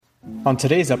On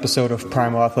today's episode of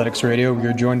Primal Athletics Radio, we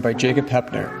are joined by Jacob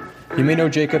Heppner. You may know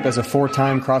Jacob as a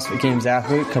four-time CrossFit Games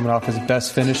athlete, coming off his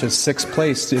best finish as 6th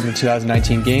place in the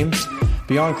 2019 Games.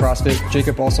 Beyond CrossFit,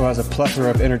 Jacob also has a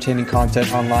plethora of entertaining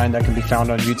content online that can be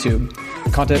found on YouTube.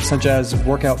 Content such as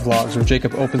workout vlogs, where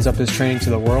Jacob opens up his training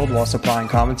to the world while supplying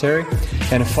commentary,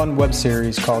 and a fun web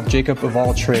series called Jacob of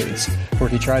All Trades, where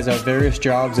he tries out various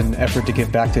jobs in an effort to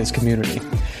give back to his community.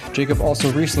 Jacob also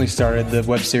recently started the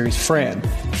web series Fran,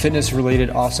 fitness-related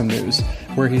awesome news,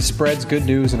 where he spreads good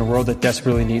news in a world that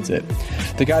desperately needs it.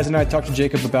 The guys and I talked to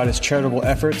Jacob about his charitable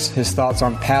efforts, his thoughts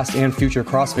on past and future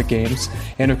CrossFit Games,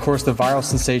 and of course the viral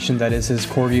sensation that is his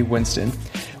Corgi Winston.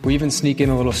 We even sneak in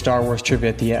a little Star Wars trivia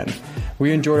at the end.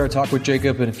 We enjoyed our talk with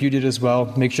Jacob, and if you did as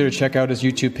well, make sure to check out his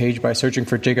YouTube page by searching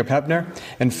for Jacob Heppner,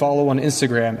 and follow on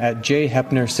Instagram at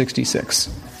jheppner66.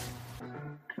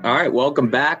 All right,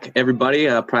 welcome back, everybody.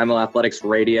 Primal Athletics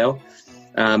Radio.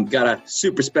 Got a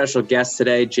super special guest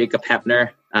today, Jacob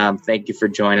Heppner. Thank you for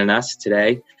joining us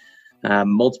today.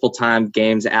 Multiple-time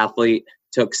Games athlete,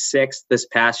 took 6th this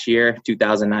past year,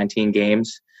 2019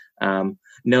 Games.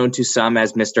 Known to some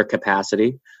as Mr.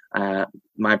 Capacity,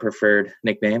 my preferred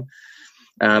nickname.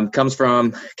 Comes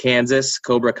from Kansas,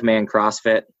 Cobra Command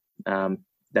CrossFit.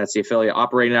 That's the affiliate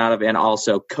operating out of, and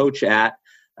also coach at.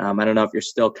 I don't know if you're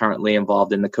still currently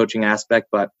involved in the coaching aspect,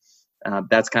 but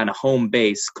that's kind of home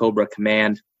base, Cobra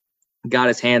Command. Got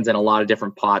his hands in a lot of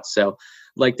different pots. So I'd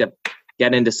like to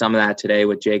get into some of that today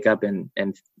with Jacob and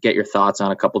get your thoughts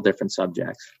on a couple different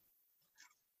subjects.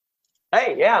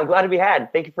 Hey, yeah, I'm glad to be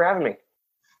had. Thank you for having me.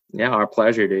 Yeah, our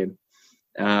pleasure, dude.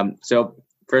 So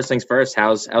first things first,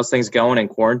 how's things going in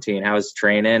quarantine? How's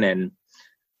training, and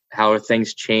how have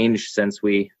things changed since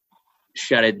we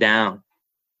shut it down?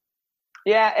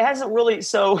 Yeah, it hasn't really.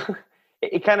 So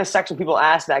it kind of sucks when people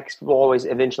ask that, because people always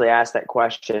eventually ask that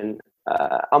question.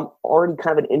 I'm already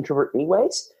kind of an introvert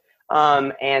anyways.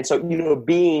 And so,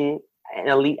 being an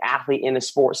elite athlete in a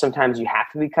sport, sometimes you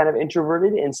have to be kind of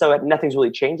introverted. And so nothing's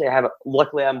really changed.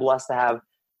 Luckily, I'm blessed to have,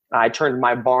 I turned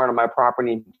my barn on my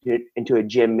property into a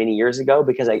gym many years ago,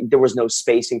 because there was no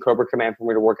space in Cobra Command for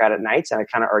me to work out at nights. And I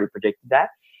kind of already predicted that.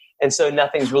 And so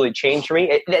nothing's really changed for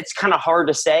me. It's kind of hard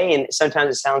to say, and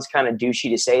sometimes it sounds kind of douchey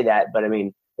to say that, but I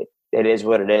mean, it is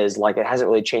what it is. Like, it hasn't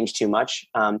really changed too much.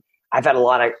 I've had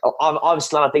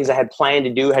obviously a lot of things I had planned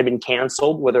to do had been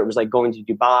canceled, whether it was like going to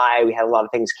Dubai. We had a lot of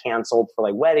things canceled for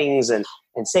like weddings and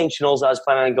sanctionals I was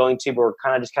planning on going to, but we're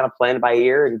kind of playing it by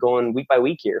ear and going week by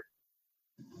week here.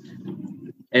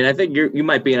 And I think you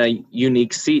might be in a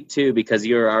unique seat too, because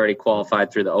you're already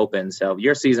qualified through the Open. So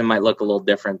your season might look a little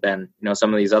different than,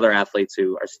 some of these other athletes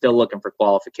who are still looking for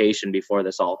qualification before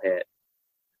this all hit.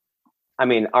 I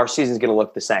mean, our season's going to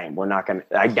look the same.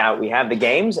 I doubt we have the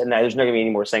games, and there's not going to be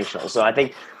any more sanctionals. So I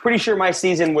think, pretty sure my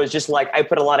season was just like, I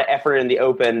put a lot of effort in the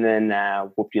Open,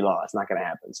 and whoop-de-law, it's not going to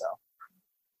happen. So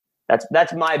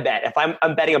that's my bet. If I'm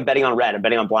betting on red. I'm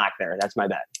betting on black there. That's my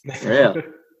bet. Really?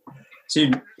 So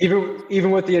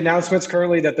even with the announcements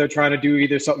currently that they're trying to do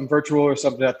either something virtual or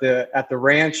something at the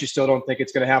ranch, you still don't think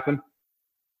it's going to happen?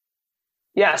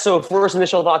 Yeah. So first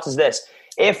initial thoughts is this: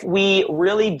 if we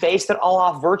really based it all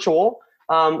off virtual,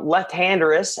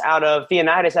 left-handerus out of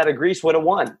Theonidas out of Greece would have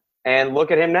won. And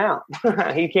look at him now.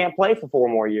 He can't play for 4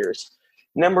 more years.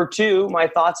 Number 2, my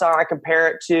thoughts are, I compare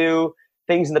it to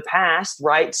things in the past,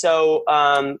 right? So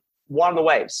Watt on the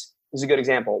Waves is a good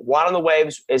example. Watt on the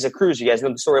Waves is a cruise. You guys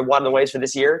know the story of Watt on the Waves for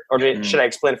this year? Or should I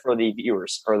explain it for the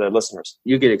viewers or the listeners?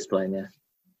 You could explain, yeah.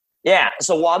 Yeah,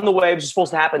 so Watt on the Waves is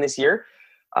supposed to happen this year.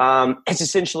 It's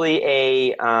essentially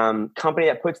a company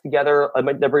that puts together,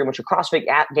 they bring a bunch of CrossFit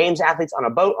Games athletes on a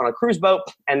boat, on a cruise boat,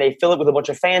 and they fill it with a bunch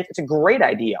of fans. It's a great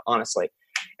idea, honestly.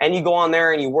 And you go on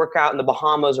there and you work out in the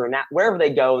Bahamas or wherever they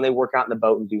go, and they work out in the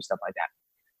boat and do stuff like that.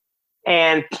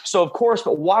 And so, of course,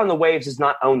 but Watt on the Waves does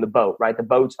not own the boat, right? The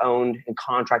boat's owned and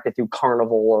contracted through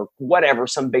Carnival or whatever,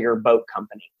 some bigger boat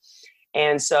company.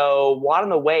 And so Watt on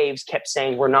the Waves kept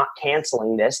saying, we're not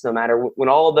canceling this, no matter when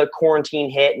all the quarantine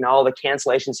hit and all the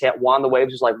cancellations hit. Watt on the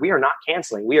Waves was like, we are not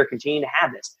canceling. We are continuing to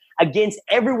have this, against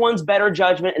everyone's better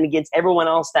judgment and against everyone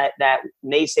else that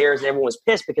naysayers, and everyone was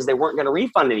pissed because they weren't going to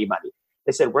refund anybody.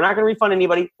 They said, we're not going to refund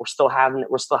anybody. We're still having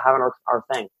our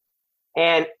thing.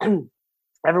 And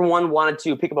everyone wanted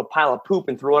to pick up a pile of poop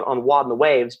and throw it on Watt on the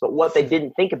Waves. But what they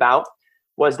didn't think about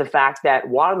was the fact that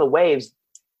Watt on the Waves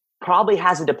probably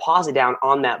has a deposit down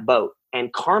on that boat,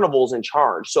 and Carnival's in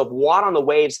charge. So if Watt on the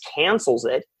Waves cancels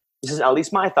it, this is at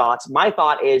least my thoughts. My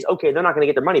thought is, okay, they're not going to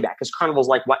get their money back, because Carnival's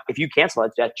like, what if you cancel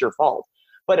it? That's your fault.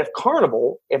 But if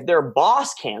Carnival, if their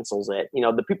boss cancels it,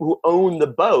 the people who own the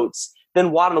boats,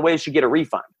 then Watt on the Waves should get a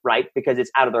refund, right? Because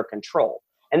it's out of their control.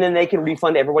 and then they can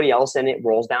refund everybody else and it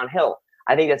rolls downhill.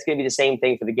 I think that's going to be the same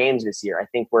thing for the games this year. I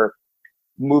think we're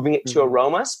moving it to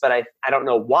Aromas, but I don't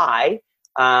know why.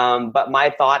 But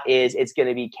my thought is it's going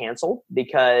to be canceled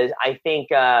because I think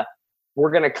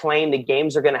we're going to claim the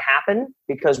games are going to happen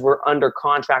because we're under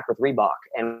contract with Reebok,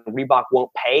 and Reebok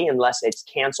won't pay unless it's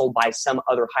canceled by some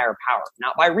other higher power,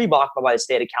 not by Reebok, but by the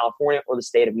state of California or the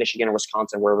state of Michigan or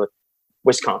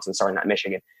Wisconsin, sorry, not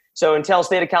Michigan. So until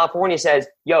state of California says,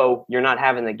 yo, you're not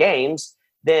having the games,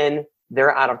 then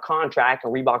they're out of contract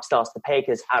and Reebok still has to pay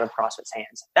because it's out of CrossFit's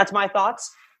hands. That's my thoughts.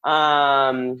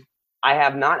 I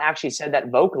have not actually said that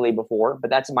vocally before, but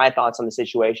that's my thoughts on the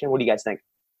situation. What do you guys think?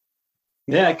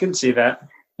 Yeah, I can see that.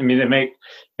 I mean,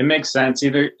 it makes sense.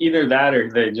 Either that,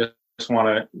 or they just want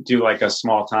to do like a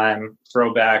small time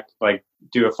throwback, like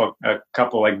do a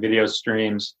couple like video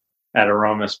streams at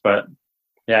Aromas. But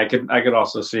yeah, I could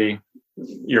also see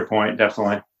your point,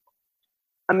 definitely.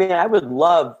 I mean, I would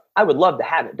love to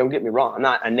have it. Don't get me wrong. I'm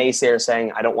not a naysayer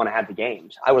saying I don't want to have the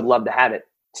games. I would love to have it,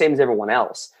 same as everyone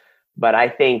else. But I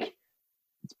think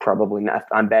it's probably not.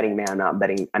 I'm betting, man. I'm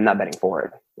not betting for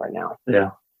it right now.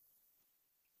 Yeah.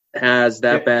 Has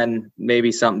that been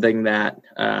maybe something that,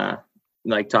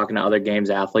 like talking to other games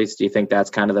athletes, do you think that's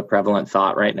kind of the prevalent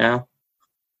thought right now?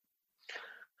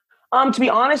 To be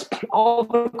honest, all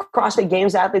the CrossFit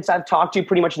Games athletes I've talked to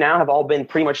pretty much now have all been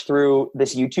pretty much through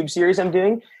this YouTube series I'm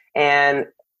doing. And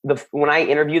when I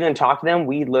interview them and talk to them,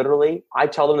 I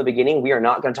tell them in the beginning, we are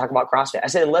not going to talk about CrossFit. I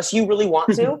said, unless you really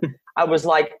want to. I was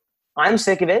like, I'm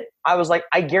sick of it. I was like,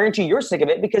 I guarantee you're sick of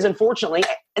it because unfortunately,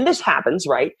 and this happens,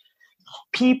 right?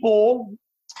 People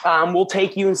will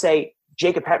take you and say,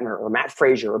 Jacob Heppner or Matt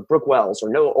Frazier or Brooke Wells or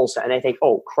Noah Olson, and they think,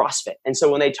 oh, CrossFit. And so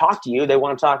when they talk to you, they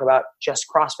want to talk about just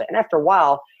CrossFit. And after a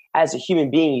while, as a human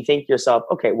being, you think to yourself,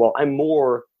 okay, well, I'm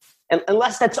more, and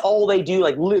unless that's all they do,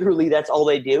 like literally that's all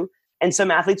they do. And some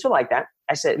athletes are like that.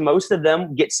 I said, most of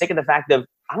them get sick of the fact of,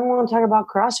 I don't want to talk about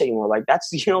CrossFit anymore. Like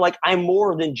that's, like I'm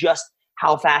more than just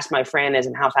how fast my friend is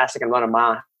and how fast I can run a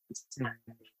mile.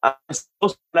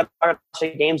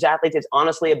 Games athletes, it's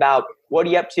honestly about what are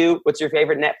you up to? What's your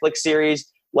favorite Netflix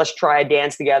series? Let's try a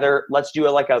dance together. Let's do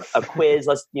a quiz.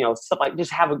 Let's, stuff like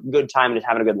just have a good time and just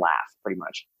having a good laugh pretty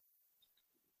much.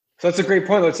 So that's a great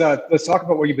point. Let's talk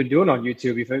about what you've been doing on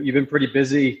YouTube. You've been pretty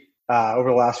busy over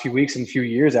the last few weeks and few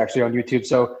years actually on YouTube.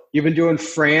 So you've been doing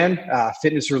Fran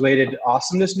fitness related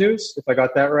awesomeness news, if I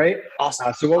got that right. Awesome.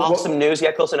 Awesome news.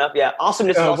 Yeah, close enough. Yeah.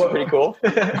 Awesomeness is also pretty cool.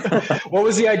 What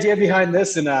was the idea behind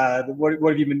this and what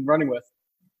have you been running with?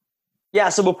 Yeah.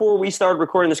 So before we started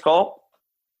recording this call,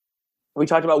 we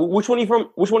talked about which one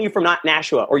are you from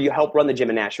Nashua, or you help run the gym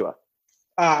in Nashua?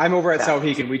 I'm over at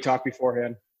Souhegan. We talked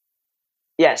beforehand.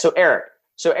 Yeah. So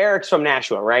Eric's from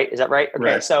Nashua, right? Is that right? Okay.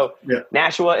 Right. So yeah.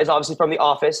 Nashua is obviously from The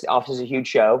Office. The Office is a huge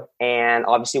show. And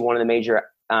obviously one of the major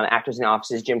actors in The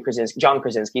Office is John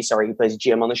Krasinski. Sorry, he plays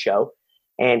Jim on the show.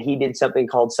 And he did something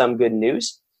called Some Good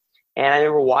News. And I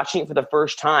remember watching it for the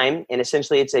first time. And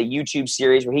essentially it's a YouTube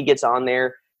series where he gets on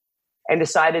there and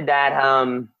decided that,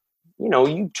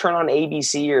 you turn on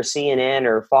ABC or CNN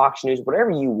or Fox News, whatever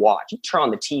you watch, you turn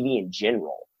on the TV in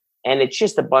general. And it's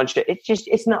just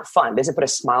it's not fun. It doesn't put a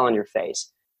smile on your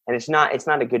face. And it's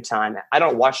not a good time. I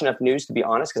don't watch enough news, to be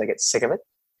honest, because I get sick of it.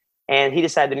 And he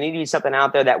decided there needed to be something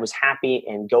out there that was happy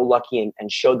and go lucky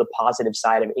and showed the positive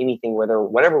side of anything,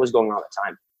 whatever was going on at the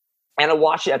time. And I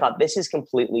watched it. I thought, this is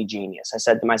completely genius. I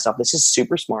said to myself, this is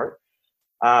super smart.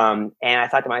 And I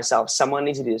thought to myself, someone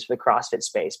needs to do this for the CrossFit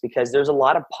space because there's a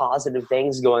lot of positive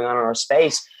things going on in our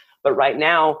space. But right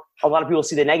now, a lot of people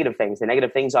see the negative things. The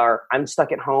negative things are, I'm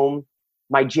stuck at home.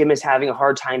 My gym is having a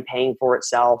hard time paying for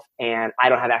itself, and I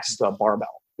don't have access to a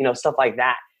barbell, stuff like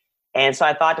that. And so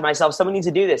I thought to myself, someone needs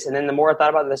to do this. And then the more I thought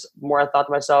about this, the more I thought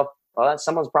to myself, well, that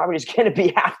someone's probably just going to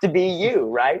have to be you,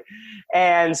 right?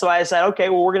 And so I said, okay,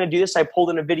 well, we're going to do this. I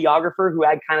pulled in a videographer who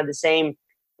had kind of the same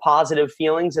positive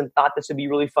feelings and thought this would be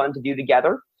really fun to do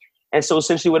together. And so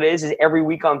essentially what it is every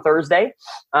week on Thursday,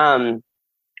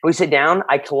 we sit down,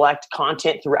 I collect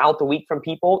content throughout the week from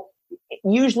people,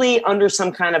 usually under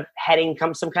some kind of heading,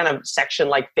 some kind of section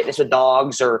like fitness with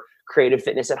dogs or creative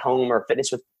fitness at home or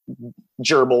fitness with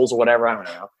gerbils or whatever. I don't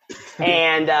know.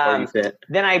 And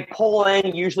then I pull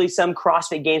in usually some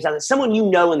CrossFit Games out. Someone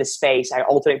in the space. I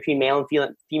alternate between male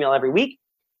and female every week.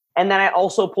 And then I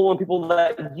also pull in people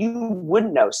that you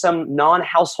wouldn't know, some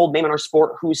non-household name in our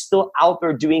sport who's still out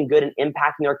there doing good and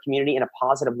impacting our community in a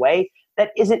positive way.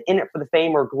 That isn't in it for the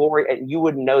fame or glory, and you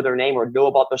wouldn't know their name or know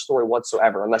about their story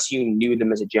whatsoever unless you knew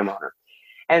them as a gym owner.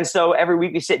 And so every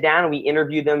week we sit down and we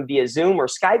interview them via Zoom or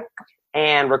Skype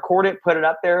and record it, put it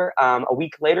up there a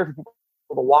week later for people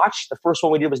to watch. The first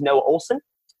one we did was Noah Olson.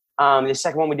 The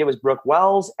second one we did was Brooke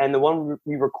Wells, and the one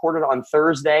we recorded on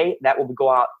Thursday that will go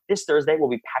out this Thursday will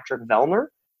be Patrick Vellner,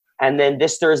 and then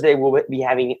this Thursday we'll be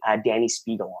having Danny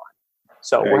Spiegel on.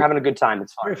 So we're having a good time.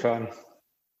 It's fun. Very fun.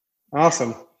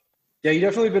 Awesome. Yeah, you've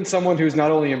definitely been someone who's not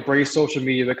only embraced social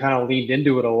media, but kind of leaned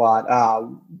into it a lot.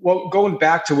 Going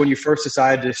back to when you first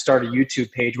decided to start a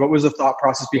YouTube page, what was the thought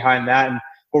process behind that, and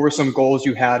what were some goals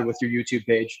you had with your YouTube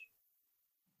page?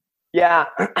 Yeah,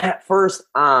 at first,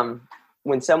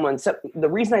 when the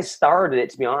reason I started it,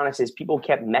 to be honest, is people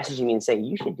kept messaging me and saying,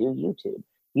 you should do YouTube.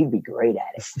 You'd be great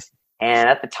at it. And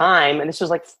at the time, and this was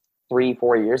like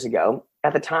 3-4 years ago,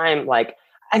 at the time, like,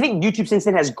 I think YouTube since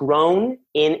then has grown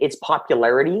in its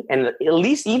popularity, and at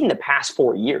least even the past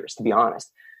 4 years, to be honest.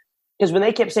 Because when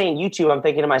they kept saying YouTube, I'm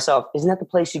thinking to myself, isn't that the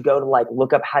place you go to like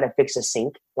look up how to fix a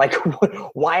sink? Like,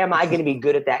 why am I going to be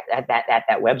good at that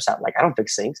website? Like, I don't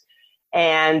fix sinks.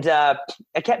 And I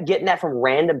kept getting that from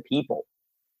random people,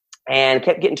 and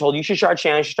kept getting told, you should start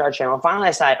a channel. And finally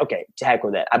I decided, okay, to heck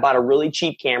with it. I bought a really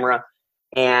cheap camera,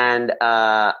 and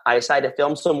I decided to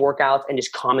film some workouts and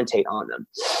just commentate on them.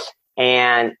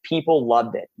 And people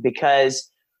loved it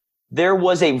because there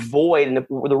was a void. And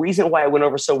the reason why I went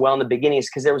over so well in the beginning is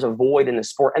because there was a void in the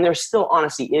sport. And there still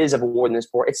honestly is a void in the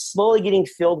sport. It's slowly getting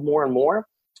filled more and more.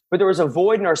 But there was a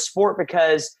void in our sport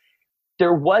because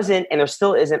there wasn't, and there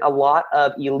still isn't, a lot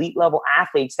of elite level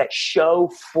athletes that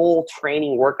show full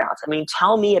training workouts. I mean,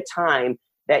 tell me a time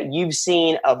that you've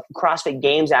seen a CrossFit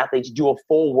Games athletes do a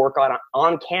full workout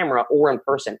on camera or in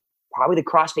person. Probably the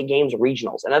CrossFit Games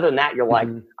regionals. And other than that, you're like,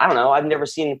 I don't know. I've never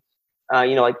seen,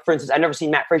 like for instance, I've never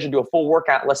seen Matt Fraser do a full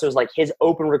workout unless it was like his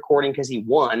open recording because he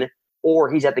won, or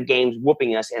he's at the games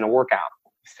whooping us in a workout.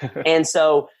 And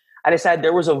so I decided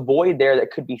there was a void there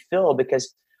that could be filled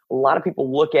because a lot of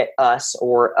people look at us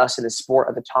or us in the sport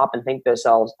at the top and think to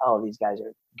themselves, oh, these guys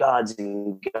are gods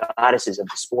and goddesses of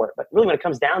the sport. But really when it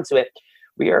comes down to it,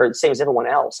 we are the same as everyone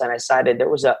else. And I decided there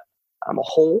was a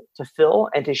hole to fill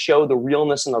and to show the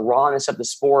realness and the rawness of the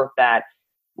sport that,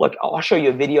 look, I'll show you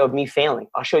a video of me failing.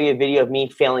 I'll show you a video of me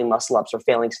failing muscle ups or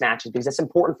failing snatches, because it's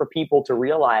important for people to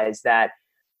realize that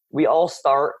we all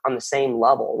start on the same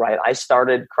level, right? I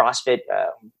started CrossFit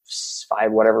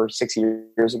 6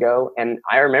 years ago, and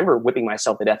I remember whipping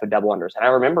myself to death with double unders, and I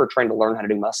remember trying to learn how to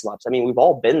do muscle ups. I mean, we've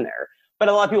all been there, but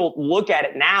a lot of people look at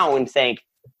it now and think,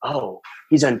 oh,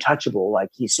 he's untouchable, like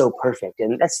he's so perfect,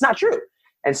 and that's not true.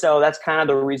 And so that's kind of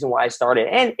the reason why I started.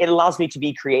 And it allows me to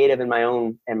be creative in my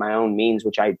own means,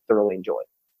 which I thoroughly enjoy.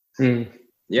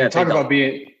 Yeah. Talk about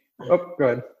being, go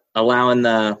ahead. Allowing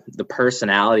the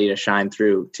personality to shine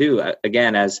through too.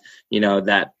 Again, as you know,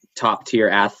 that top tier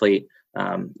athlete,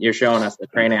 you're showing us the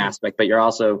training aspect, but you're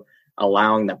also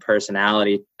allowing the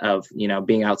personality of,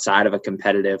 being outside of a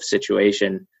competitive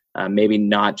situation. Maybe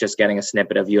not just getting a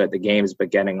snippet of you at the games,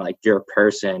 but getting like your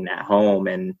person at home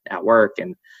and at work.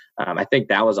 And I think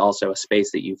that was also a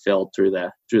space that you filled through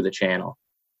the channel.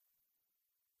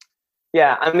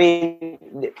 Yeah, I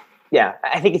mean, yeah,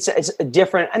 I think it's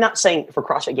different. I'm not saying for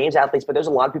CrossFit Games athletes, but there's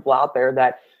a lot of people out there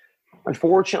that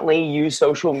unfortunately use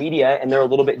social media, and they're a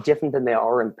little bit different than they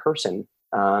are in person.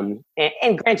 And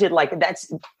granted, like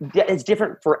it's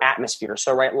different for atmosphere.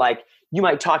 So, right, like you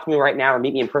might talk to me right now or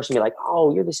meet me in person and be like,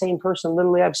 oh, you're the same person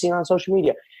literally I've seen on social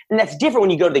media. And that's different when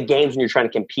you go to the games when you're trying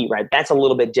to compete, right? That's a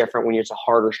little bit different when it's a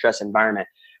harder stress environment.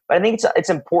 But I think it's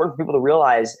important for people to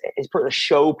realize, it's important to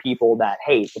show people that,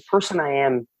 hey, the person I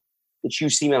am that you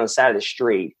see me on the side of the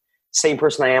street, same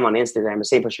person I am on Instagram, the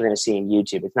same person you're going to see in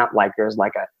YouTube. It's not like there's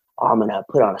like I'm going to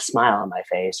put on a smile on my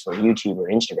face for YouTube or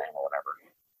Instagram or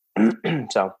whatever.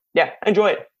 So, yeah, I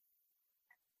enjoy it.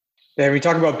 Yeah, we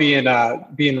talk about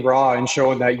being raw and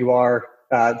showing that you are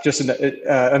just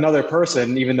another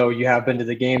person, even though you have been to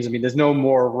the games. I mean, there's no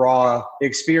more raw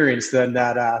experience than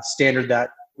that standard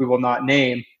that we will not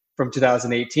name from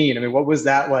 2018. I mean, what was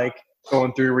that like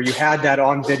going through where you had that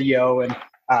on video and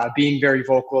being very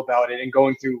vocal about it and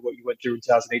going through what you went through in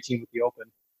 2018 with the Open?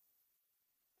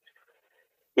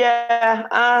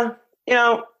 Yeah,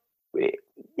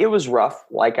 it was rough.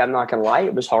 Like, I'm not going to lie.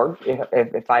 It was hard.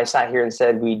 If I sat here and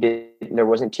said there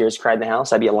wasn't tears cried in the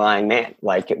house, I'd be a lying man.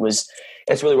 Like,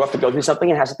 it's really rough to go through something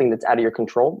and have something that's out of your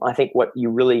control. I think what you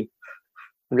really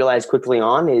realize quickly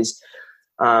on is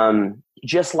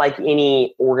just like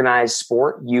any organized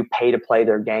sport, you pay to play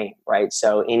their game, right?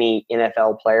 So any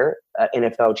NFL player,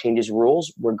 NFL changes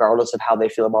rules regardless of how they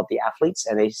feel about the athletes,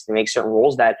 and they make certain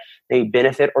rules that they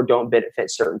benefit or don't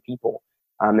benefit certain people.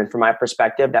 And from my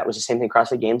perspective, that was the same thing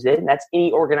CrossFit Games did, and that's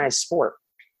any organized sport.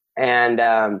 And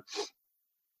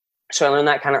so I learned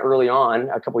that kind of early on,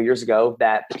 a couple of years ago,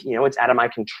 that it's out of my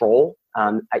control.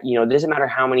 It doesn't matter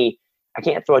how many I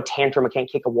can't throw a tantrum. I can't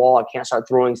kick a wall. I can't start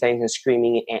throwing things and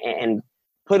screaming and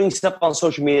putting stuff on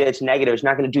social media that's negative. It's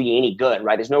not going to do you any good,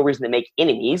 right? There's no reason to make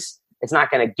enemies. It's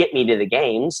not going to get me to the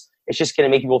games. It's just going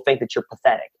to make people think that you're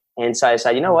pathetic. And so I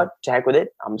decided, you know what? To heck with it.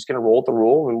 I'm just going to roll with the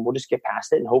rule and we'll just get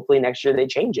past it. And hopefully next year they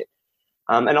change it.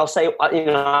 And I'll say,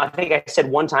 I think I said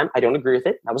one time, I don't agree with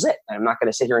it. That was it. And I'm not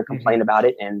going to sit here and complain about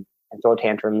it and throw a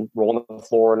tantrum, roll on the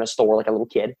floor in a store like a little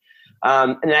kid.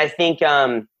 And then I think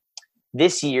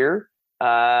this year,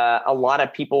 a lot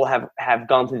of people have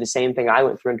gone through the same thing I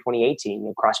went through in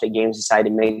 2018. CrossFit Games decided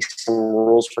to make some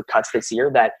rules for cuts this year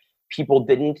that people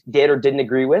didn't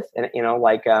agree with. And,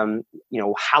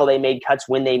 how they made cuts,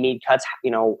 when they made cuts,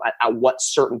 at what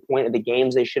certain point of the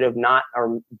games they should have not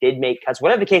or did make cuts,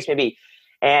 whatever the case may be.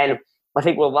 And I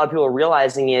think what a lot of people are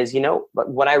realizing is,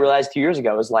 what I realized 2 years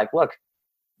ago is like, look,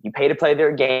 you pay to play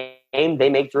their game. They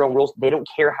make their own rules. They don't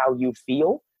care how you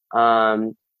feel.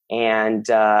 And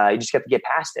you just have to get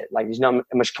past it. Like, there's no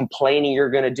much complaining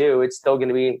you're going to do. It's still going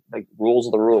to be like rules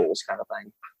of the rules kind of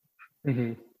thing.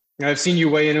 Mm-hmm. I've seen you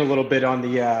weigh in a little bit on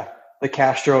the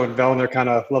Castro and Vellner kind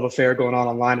of love affair going on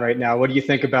online right now. What do you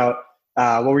think about,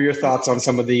 what were your thoughts on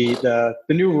some of the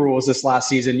new rules this last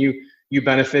season? You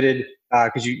benefited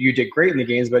because you did great in the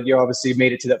games, but you obviously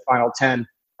made it to that final 10.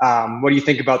 What do you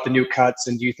think about the new cuts?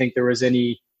 And do you think there was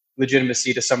any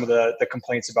legitimacy to some of the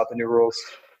complaints about the new rules?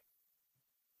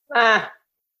 I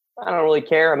don't really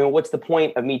care. I mean, what's the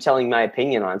point of me telling my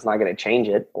opinion on it? It's not going to change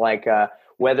it. Like,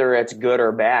 whether it's good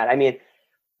or bad. I mean,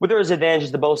 but there's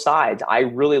advantages to both sides. I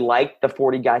really like the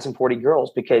 40 guys and 40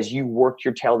 girls because you worked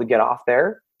your tail to get off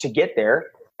there, to get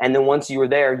there. And then once you were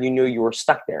there, you knew you were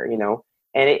stuck there, and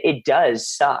it does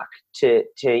suck to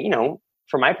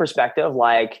from my perspective,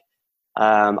 like,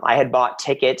 I had bought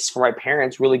tickets for my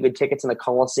parents, really good tickets in the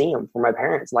Coliseum for my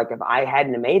parents. Like, if I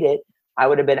hadn't made it, I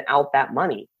would have been out that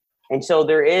money. And so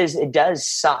it does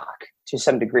suck to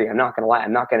some degree. I'm not going to lie.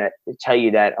 I'm not going to tell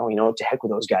you that, to heck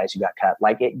with those guys who got cut.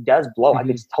 Like, it does blow. I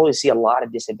could totally see a lot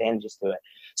of disadvantages to it.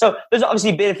 So there's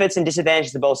obviously benefits and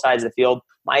disadvantages to both sides of the field.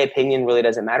 My opinion really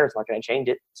doesn't matter. It's not going to change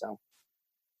it. So,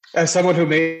 as someone who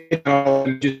made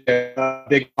a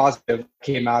big positive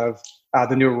came out of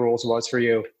the new rules was for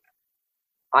you.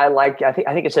 I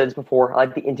think I said this before. I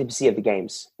like the intimacy of the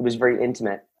games. It was very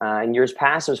intimate. In years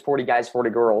past, it was 40 guys, 40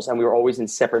 girls, and we were always in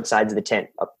separate sides of the tent,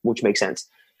 which makes sense.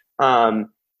 And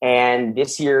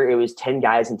this year, it was 10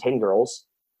 guys and 10 girls,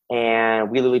 and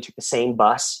we literally took the same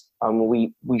bus.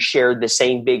 We shared the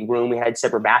same big room. We had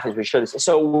separate bathrooms. We shared this,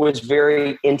 so it was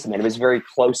very intimate. It was very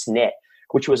close knit,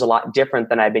 which was a lot different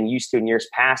than I've been used to in years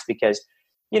past because.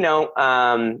 You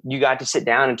got to sit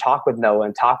down and talk with Noah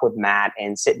and talk with Matt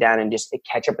and sit down and just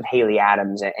catch up with Haley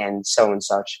Adams and so and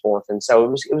such forth. And so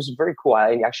it was very cool.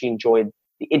 I actually enjoyed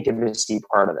the intimacy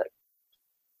part of it.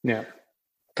 Yeah.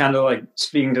 Kind of like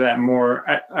speaking to that more.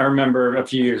 I remember a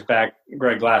few years back,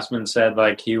 Greg Glassman said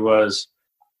like he was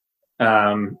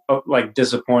like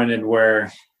disappointed where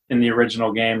in the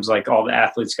original games, like all the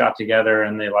athletes got together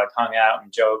and they like hung out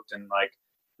and joked and like,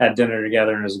 had dinner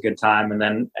together and it was a good time. And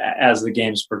then as the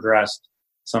games progressed,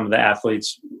 some of the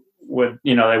athletes would,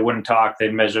 they wouldn't talk.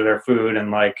 They'd measure their food and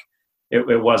like,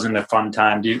 it wasn't a fun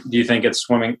time. Do you think it's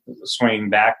swinging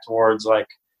back towards like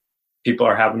people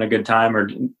are having a good time or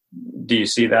do you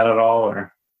see that at all?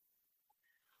 Or?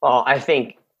 Well, I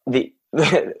think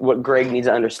what Greg needs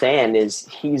to understand is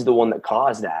he's the one that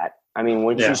caused that. I mean,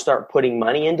 once you start putting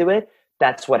money into it,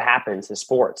 that's what happens in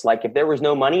sports. Like if there was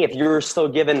no money, if you were still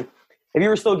given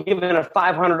a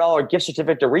 $500 gift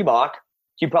certificate to Reebok,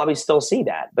 you probably still see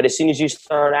that. But as soon as you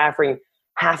start offering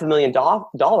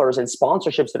 $500,000 in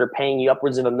sponsorships that are paying you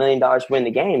upwards of $1 million to win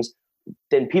the games,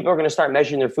 then people are going to start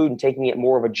measuring their food and taking it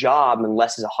more of a job and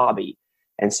less as a hobby.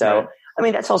 And so, right. I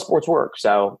mean, that's how sports work.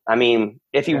 So, I mean,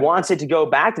 if he wants it to go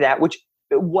back to that, which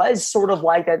it was sort of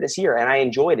like that this year, and I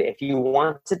enjoyed it. If he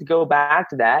wants it to go back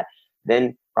to that,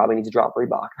 then probably needs to drop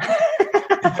Reebok.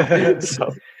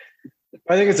 So.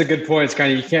 I think it's a good point. It's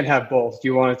kind of, you can't have both. Do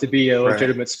you want it to be a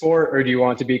legitimate sport or do you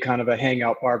want it to be kind of a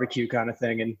hangout barbecue kind of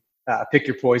thing and pick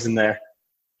your poison there?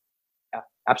 Yeah,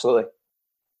 absolutely.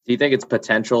 Do you think it's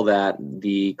potential that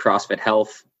the CrossFit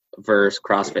Health versus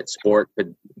CrossFit Sport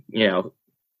could,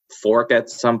 fork at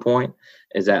some point?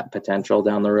 Is that potential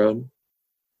down the road,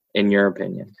 in your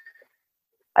opinion?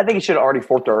 I think it should have already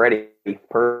forked already,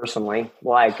 personally.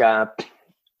 Like,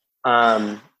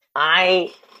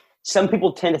 some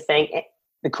people tend to think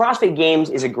the CrossFit Games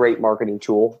is a great marketing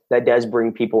tool that does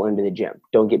bring people into the gym.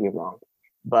 Don't get me wrong.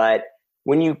 But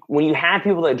when you have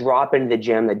people that drop into the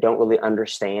gym that don't really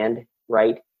understand,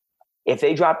 right? if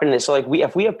they drop into this, so like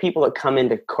if we have people that come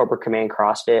into Cobra Command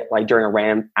CrossFit like during a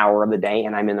random hour of the day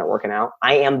and I'm in there working out,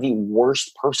 I am the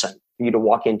worst person for you to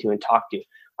walk into and talk to.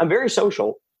 I'm very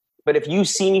social, but if you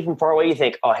see me from far away, you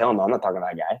think, oh, hell no, I'm not talking to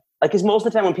that guy. Like, because most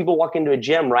of the time when people walk into a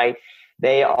gym, right,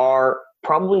 they are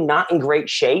probably not in great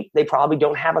shape. They probably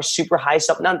don't have a super high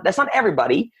that's not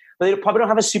everybody, but they probably don't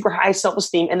have a super high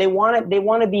self-esteem, and they want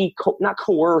to be not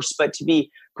coerced, but to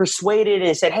be persuaded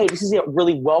and said, hey, this is a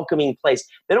really welcoming place.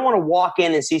 They don't want to walk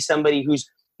in and see somebody who's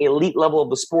elite level of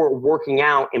the sport working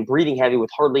out and breathing heavy with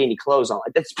hardly any clothes on.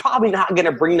 That's probably not going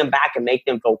to bring them back and make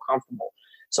them feel comfortable.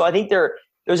 So I think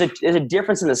there's a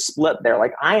difference in the split there.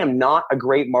 Like, I am not a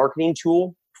great marketing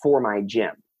tool for my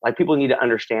gym. Like, people need to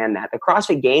understand that. The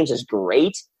CrossFit Games is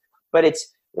great, but it's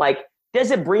like,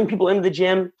 does it bring people into the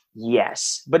gym?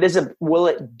 Yes. But will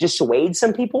it dissuade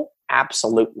some people?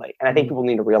 Absolutely. And I think people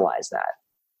need to realize that.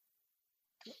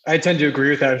 I tend to agree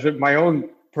with that. My own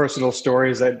personal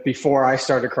story is that before I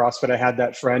started CrossFit, I had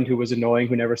that friend who was annoying,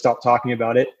 who never stopped talking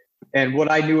about it. And what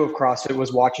I knew of CrossFit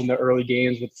was watching the early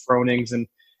games with Fronings and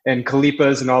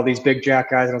Kalipas and all these big jack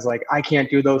guys. And I was like, I can't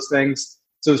do those things,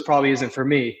 so this probably isn't for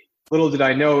me. Little did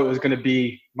I know it was going to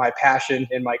be my passion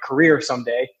in my career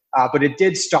someday. But it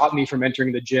did stop me from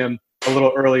entering the gym a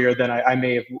little earlier than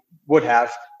I would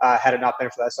have had it not been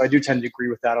for that. So I do tend to agree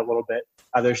with that a little bit.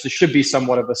 There should be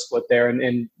somewhat of a split there,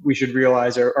 and we should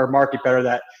realize or market better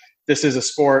that this is a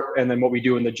sport, and then what we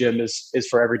do in the gym is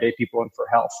for everyday people and for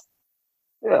health.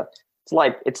 Yeah, it's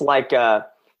like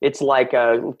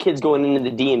kids going into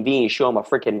the DMV and you show them a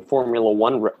freaking Formula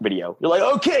One video. You're like,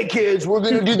 okay, kids, we're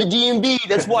going to do the DMV.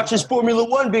 Let's watch this Formula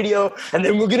One video, and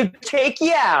then we're going to take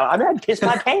you out. I mean, I'd piss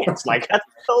my pants. Like, that's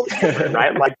totally different,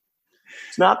 right? Like,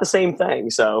 it's not the same thing.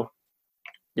 So,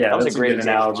 yeah, that was that's a great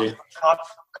analogy.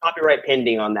 Copyright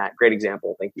pending on that. Great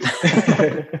example. Thank you.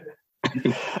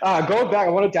 Going back, I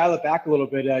want to dial it back a little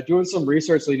bit. Doing some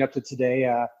research leading up to today.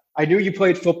 I knew you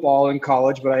played football in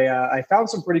college, but I found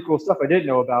some pretty cool stuff I didn't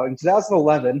know about. In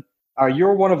 2011, you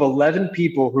were one of 11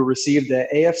 people who received the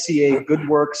AFCA Good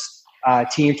Works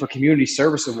Team for Community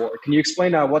Service Award. Can you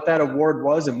explain what that award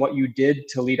was and what you did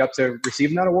to lead up to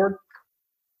receiving that award?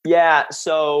 Yeah,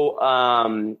 so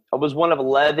I was one of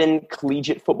 11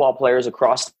 collegiate football players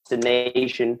across the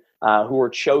nation who were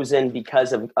chosen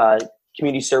because of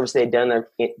community service they had done their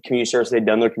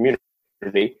community.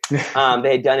 They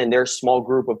had done in their small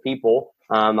group of people.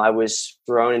 I was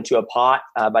thrown into a pot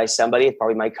by somebody,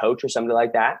 probably my coach or somebody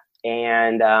like that,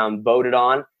 and voted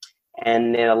on.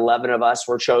 And then 11 of us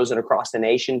were chosen across the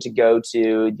nation to go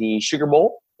to the Sugar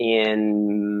Bowl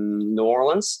in New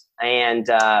Orleans. And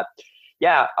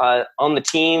on the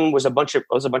team was a bunch of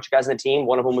guys on the team.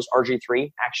 One of them was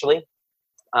RG3, actually.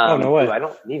 No way! I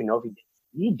don't even know if did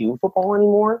he do football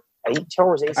anymore. I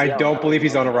don't believe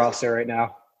he's on a roster right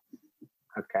now.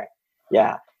 Okay.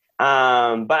 Yeah.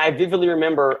 But I vividly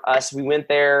remember us. We went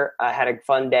there, had a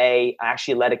fun day. I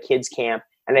actually led a kids camp,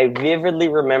 and I vividly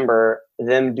remember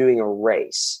them doing a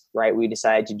race, right? We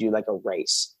decided to do like a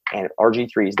race, and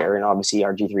RG3 is there, and obviously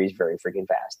RG3 is very freaking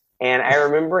fast. And I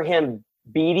remember him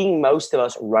beating most of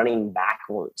us running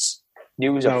backwards.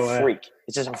 Dude was a freak.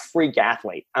 It's just a freak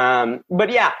athlete. But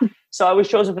yeah, so I was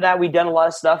chosen for that. We'd done a lot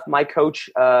of stuff. My coach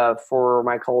for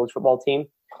my college football team,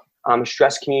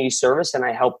 stress community service, and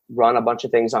I helped run a bunch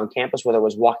of things on campus, whether it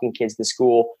was walking kids to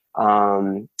school.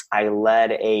 I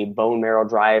led a bone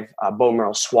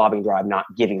marrow swabbing drive, not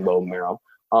giving bone marrow,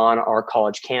 on our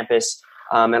college campus.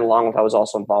 And along with, I was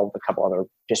also involved with a couple other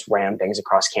just random things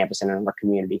across campus and in our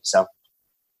community. So.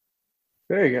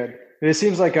 Very good. And it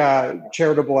seems like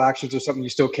charitable actions are something you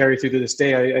still carry through to this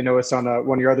day. I know it's on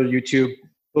one of your other YouTube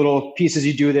little pieces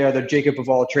you do there, the Jacob of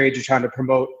all trades you're trying to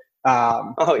promote.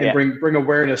 And bring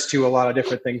awareness to a lot of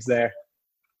different things there.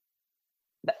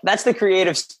 That's the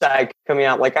creative side coming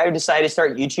out. Like, I decided to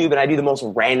start YouTube, and I do the most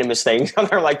randomest things.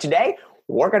 They're like, today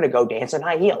we're going to go dance in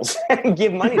high heels and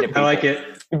give money to people. I like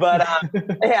it. But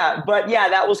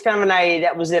that was kind of an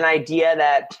idea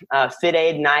that Fit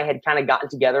Aid and I had kind of gotten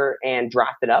together and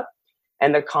drafted up.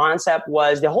 And the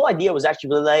whole idea was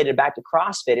actually related back to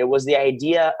CrossFit. It was the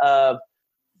idea of,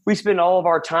 we spend all of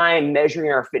our time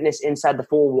measuring our fitness inside the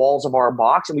four walls of our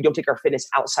box, and we don't take our fitness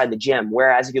outside the gym.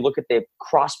 Whereas if you look at the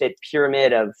CrossFit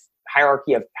pyramid of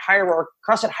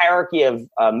CrossFit hierarchy of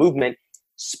movement,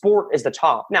 sport is the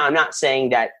top. Now, I'm not saying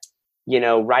that,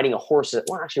 riding a horse is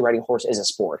a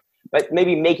sport, but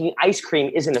maybe making ice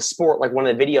cream isn't a sport like one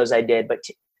of the videos I did. But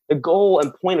the goal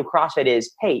and point of CrossFit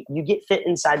is, hey, you get fit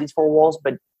inside these four walls,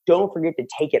 but don't forget to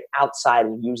take it outside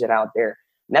and use it out there.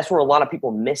 And that's where a lot of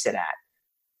people miss it at.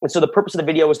 And so the purpose of the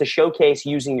video was to showcase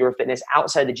using your fitness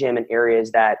outside the gym in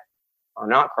areas that are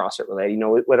not CrossFit related.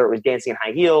 Whether it was dancing in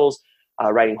high heels,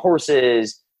 riding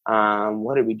horses.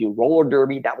 What did we do? Roller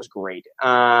derby. That was great.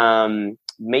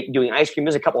 Doing ice cream.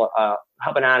 There's a couple of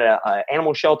helping out at an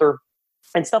animal shelter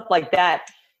and stuff like that.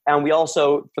 And we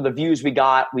also, for the views we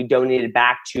got, we donated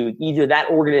back to either that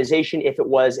organization if it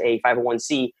was a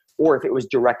 501c or if it was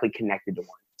directly connected to one.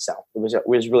 So it was a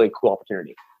really cool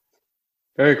opportunity.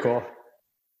 Very cool.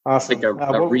 Awesome. It's like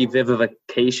a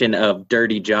revivification of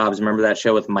Dirty Jobs. Remember that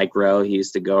show with Mike Rowe? He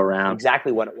used to go around.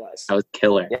 Exactly what it was. That was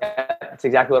killer. Yeah, that's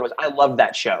exactly what it was. I loved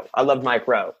that show. I loved Mike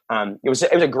Rowe. It was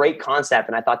a great concept,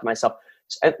 and I thought to myself,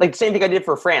 like the same thing I did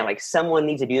for Fran. Like someone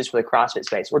needs to do this for the CrossFit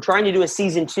space. We're trying to do a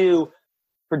season 2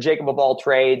 for Jacob of all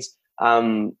trades.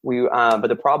 But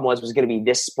the problem was going to be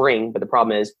this spring. But the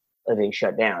problem is everything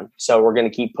shut down. So we're going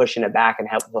to keep pushing it back and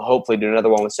hopefully do another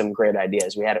one with some great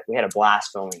ideas. We had a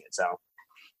blast filming it. So.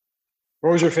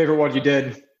 What was your favorite one you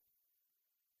did?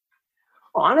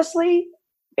 Honestly,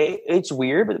 it's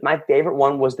weird, but my favorite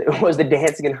one was the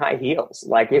dancing in high heels.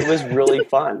 Like it was really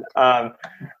fun.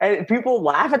 And people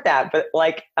laugh at that, but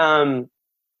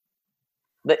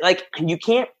you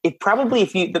can't.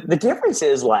 The difference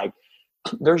is like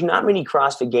there's not many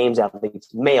CrossFit Games athletes,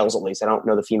 males at least. I don't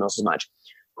know the females as much,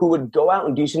 who would go out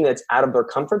and do something that's out of their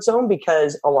comfort zone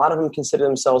because a lot of them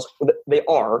they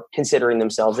are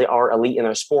elite in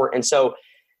their sport. And so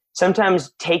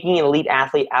sometimes taking an elite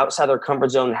athlete outside their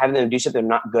comfort zone and having them do something they're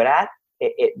not good at,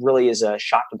 it really is a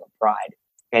shock to their pride.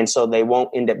 And so they won't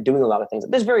end up doing a lot of things.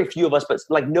 There's very few of us, but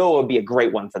like Noah would be a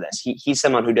great one for this. He's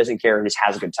someone who doesn't care and just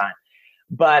has a good time.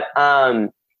 But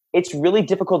it's really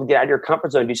difficult to get out of your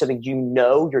comfort zone and do something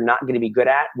you're not going to be good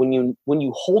at when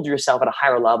you hold yourself at a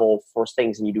higher level for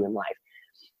things than you do in life.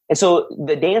 And so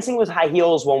the dancing with high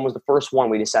heels one was the first one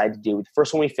we decided to do, the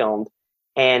first one we filmed.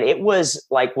 And it was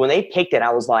like when they picked it,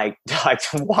 I was like,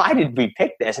 why did we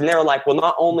pick this? And they were like, well,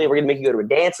 not only are we going to make you go to a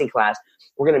dancing class,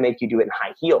 we're going to make you do it in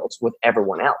high heels with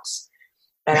everyone else.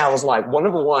 And I was like,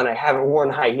 number one, I haven't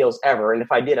worn high heels ever. And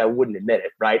if I did, I wouldn't admit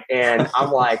it, right? And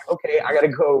I'm like, okay, I got to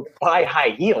go buy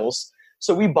high heels.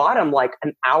 So we bought them like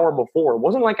an hour before. It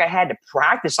wasn't like I had to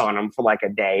practice on them for like a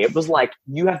day. It was like,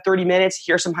 you have 30 minutes,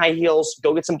 here's some high heels,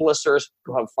 go get some blisters,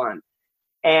 go have fun.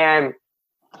 And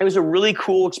it was a really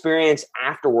cool experience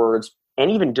afterwards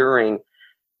and even during,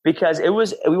 because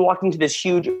we walked into this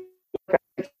huge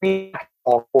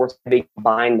course, big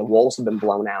combined, the walls have been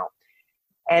blown out.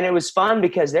 And it was fun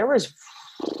because there was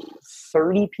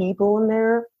 30 people in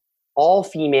there, all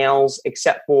females,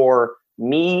 except for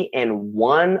me and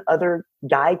one other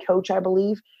guy coach, I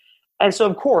believe. And so,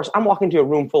 of course, I'm walking into a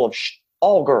room full of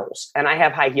all girls, and I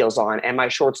have high heels on, and my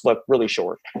shorts look really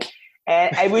short.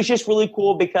 And it was just really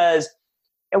cool because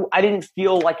I didn't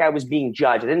feel like I was being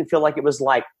judged. I didn't feel like it was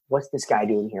like, what's this guy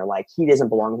doing here? Like, he doesn't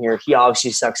belong here. He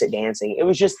obviously sucks at dancing.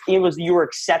 You were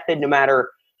accepted no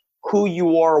matter who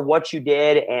you are, what you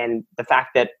did, and the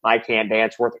fact that I can't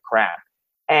dance worth a crap.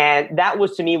 And that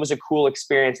was, to me, was a cool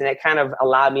experience. And it kind of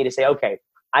allowed me to say, okay,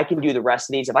 I can do the rest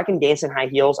of these. If I can dance in high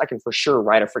heels, I can for sure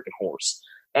ride a freaking horse.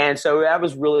 And so that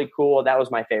was really cool. That was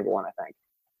my favorite one, I think.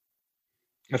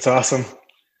 That's awesome.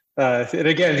 And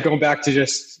again, going back to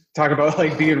just talk about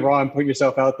like being raw and putting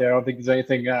yourself out there, I don't think there's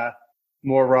anything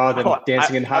more raw than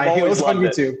dancing in high heels on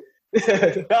YouTube.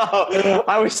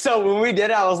 No, when we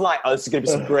did it, I was like, oh, this is going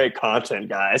to be some great content,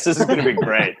 guys. This is going to be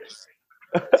great.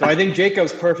 So I think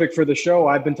Jacob's perfect for the show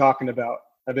I've been talking about.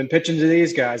 I've been pitching to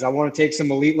these guys. I want to take some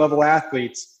elite level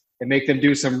athletes and make them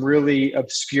do some really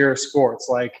obscure sports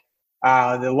like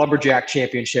the lumberjack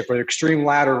championship or extreme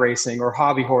ladder racing or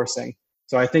hobby horsing.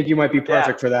 So I think you might be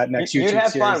perfect for that next YouTube series. You'd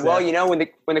have fun. Well, when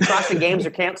the CrossFit Games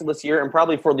are canceled this year, and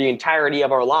probably for the entirety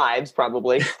of our lives,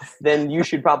 probably, then you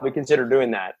should probably consider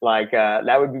doing that. Like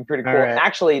that would be pretty cool. Right.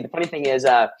 Actually, the funny thing is,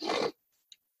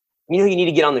 you need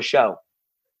to get on the show.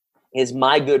 Is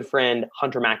my good friend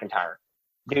Hunter McIntyre.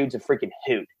 Dude's a freaking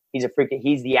hoot. He's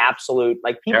the absolute,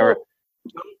 like, people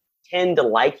don't tend to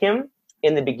like him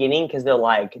in the beginning because they're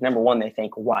like, number one, they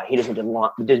think, wow, he doesn't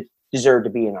deserve to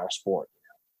be in our sport.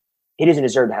 He doesn't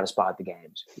deserve to have a spot at the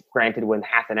games. Granted, when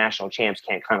half the national champs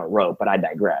can't climb a rope, but I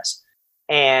digress.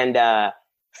 And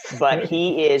but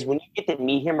he is, when you get to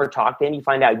meet him or talk to him, you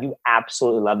find out you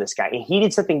absolutely love this guy. And he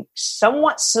did something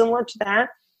somewhat similar to that.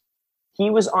 He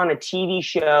was on a TV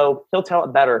show. He'll tell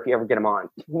it better if you ever get him on.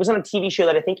 He was on a TV show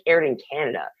that I think aired in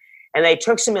Canada. And they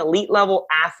took some elite level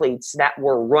athletes that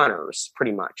were runners,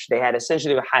 pretty much. They had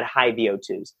high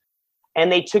VO2s.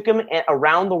 And they took them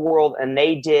around the world and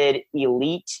they did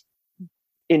elite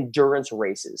endurance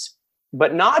races.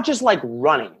 But not just like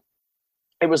running.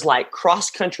 It was like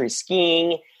cross-country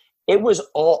skiing It was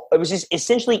just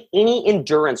essentially any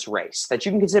endurance race that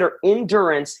you can consider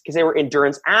endurance, because they were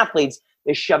endurance athletes.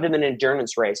 They shoved him in an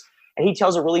endurance race. And he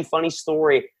tells a really funny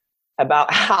story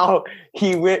about how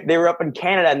they were up in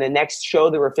Canada, and the next show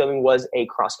they were filming was a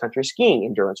cross-country skiing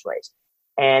endurance race.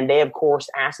 And they, of course,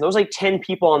 asked, there was like 10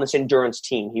 people on this endurance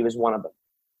team. He was one of them,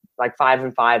 like 5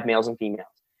 and 5, males and females.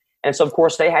 And so, of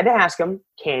course, they had to ask him,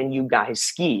 can you guys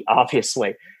ski,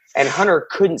 obviously? And Hunter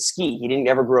couldn't ski. He didn't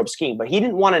ever grow up skiing, but he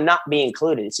didn't want to not be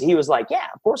included. So he was like, yeah,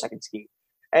 of course I can ski.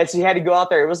 And so he had to go out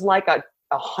there. It was like a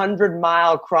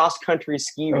 100-mile cross-country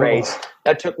ski race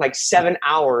that took like 7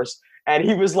 hours. And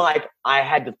he was like, I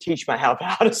had to teach myself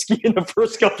how to ski in the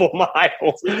first couple of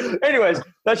miles. Anyways,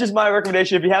 that's just my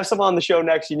recommendation. If you have someone on the show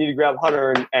next, you need to grab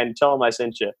Hunter and tell him I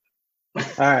sent you. All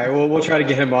right, well, we'll try to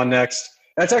get him on next.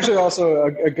 That's actually also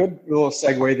a good little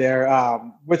segue there.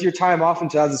 With your time off in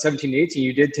 2017-18,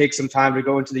 you did take some time to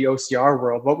go into the OCR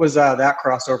world. What was that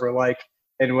crossover like?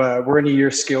 And were any of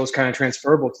your skills kind of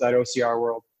transferable to that OCR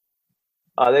world?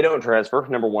 They don't transfer,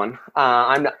 number one.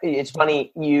 It's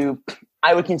funny,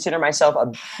 I would consider myself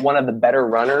one of the better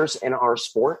runners in our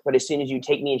sport, but as soon as you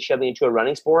take me and shove me into a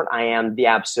running sport, I am the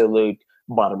absolute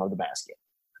bottom of the basket.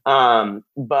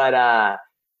 But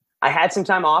I had some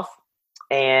time off,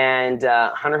 and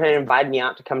Hunter had invited me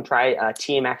out to come try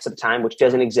TMX at the time, which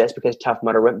doesn't exist because Tough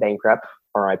Mudder went bankrupt,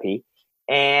 RIP.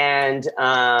 And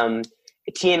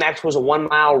TMX was a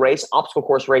 1-mile race, obstacle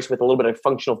course race with a little bit of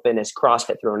functional fitness,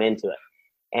 CrossFit thrown into it.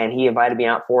 And he invited me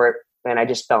out for it, and I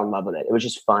just fell in love with it. It was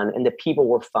just fun, and the people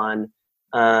were fun.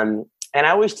 And I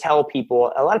always tell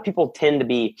people, a lot of people tend to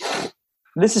be,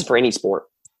 this is for any sport,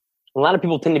 a lot of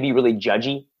people tend to be really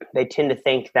judgy. They tend to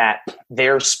think that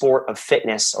their sport of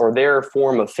fitness or their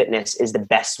form of fitness is the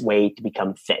best way to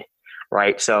become fit,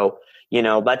 right? So,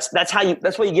 that's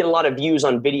why you get a lot of views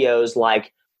on videos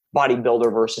like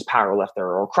bodybuilder versus powerlifter,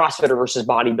 or CrossFitter versus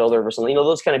bodybuilder versus,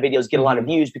 those kind of videos get a lot of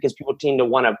views because people tend to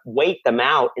want to weight them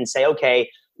out and say, okay,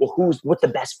 well, what's the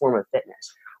best form of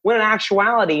fitness? When in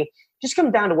actuality, just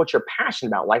comes down to what you're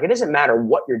passionate about. Like, it doesn't matter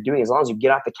what you're doing as long as you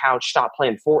get off the couch, stop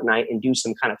playing Fortnite, and do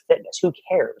some kind of fitness. Who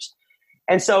cares?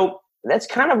 And so that's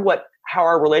kind of how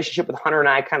our relationship with Hunter and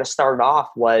I kind of started off.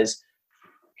 Was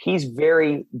he's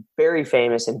very, very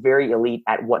famous and very elite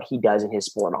at what he does in his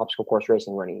sport, obstacle course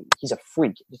racing, running. He's a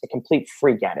freak, just a complete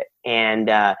freak at it.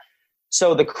 And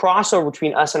so the crossover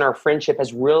between us and our friendship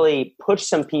has really pushed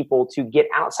some people to get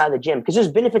outside the gym, because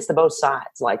there's benefits to both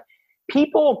sides. Like,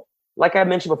 people, like I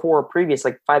mentioned before,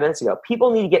 like 5 minutes ago,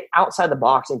 people need to get outside the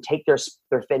box and take their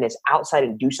fitness outside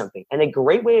and do something. And a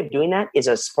great way of doing that is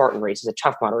a Spartan race, is a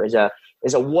Tough Mudder, is a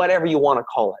whatever you want to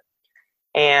call it.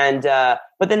 And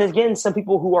but then again, some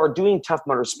people who are doing Tough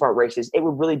Mudder Spartan races, it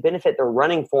would really benefit their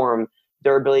running form,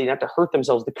 their ability not to hurt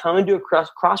themselves, to come into a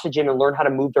CrossFit gym and learn how to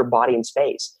move their body in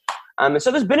space. And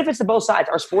so there's benefits to both sides.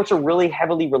 Our sports are really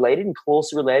heavily related and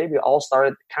closely related. We all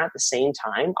started kind of at the same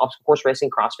time. Obstacle course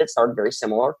racing, CrossFit started very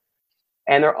similar.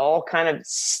 And they're all kind of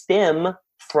stem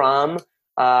from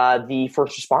the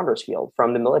first responders field,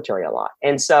 from the military a lot.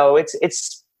 And so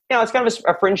it's kind of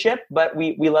a friendship, but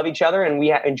we love each other, and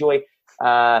we enjoy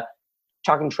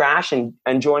talking trash and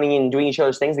joining and doing each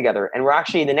other's things together. And we're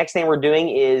actually, the next thing we're doing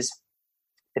is,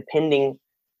 depending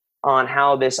on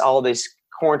how all this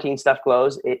quarantine stuff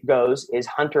goes, is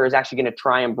Hunter is actually going to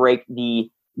try and break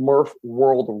the Murph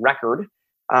world record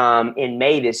in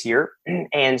May this year.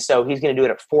 And so he's going to do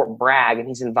it at Fort Bragg, and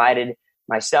he's invited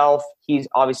myself. He's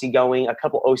obviously going, a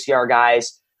couple OCR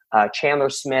guys, Chandler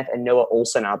Smith and Noah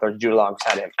Olson out there to do it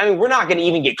alongside him. I mean, we're not going to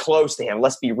even get close to him.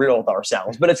 Let's be real with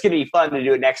ourselves, but it's going to be fun to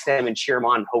do it next to him and cheer him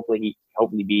on. Hopefully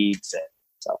he beats it.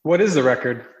 So, what is the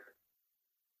record?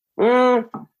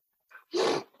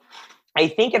 I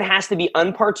think it has to be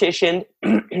unpartitioned.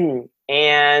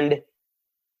 And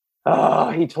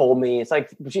he told me it's like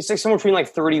somewhere between like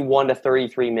 31 to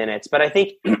 33 minutes. But I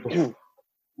think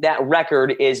that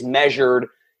record is measured.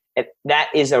 That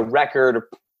is a record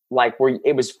like where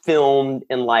it was filmed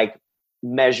and like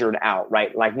measured out,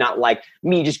 right? Like, not like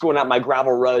me just going out my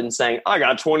gravel road and saying, I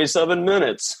got 27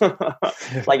 minutes.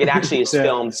 Like, it actually is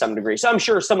filmed to some degree. So I'm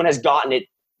sure someone has gotten it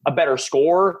a better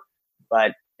score,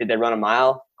 but did they run a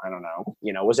mile? I don't know.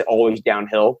 Was it always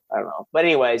downhill? I don't know. But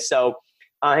anyway, so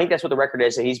I think that's what the record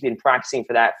is. So he's been practicing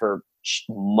for that for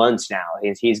months now.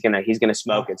 He's gonna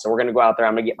smoke it. So we're gonna go out there.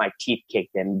 I'm gonna get my teeth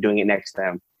kicked in doing it next to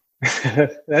him.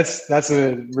 That's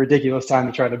a ridiculous time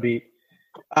to try to beat.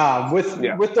 With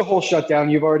the whole shutdown,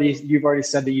 you've already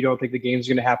said that you don't think the games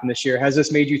are going to happen this year. Has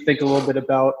this made you think a little bit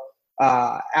about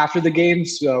after the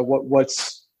games?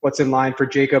 What's in line for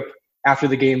Jacob after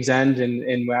the games end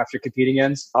and after competing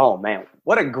ends? Oh man,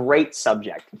 what a great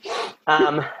subject.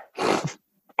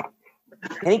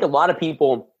 I think a lot of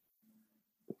people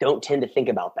don't tend to think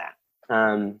about that.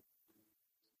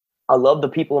 I love the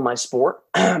people in my sport,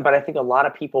 but I think a lot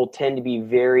of people tend to be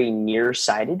very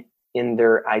nearsighted in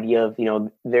their idea of,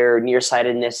 their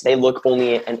nearsightedness. They look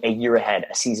only a year ahead,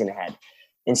 a season ahead,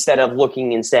 instead of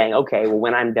looking and saying, okay, well,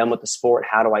 when I'm done with the sport,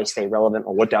 how do I stay relevant,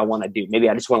 or what do I want to do? Maybe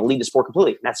I just want to leave the sport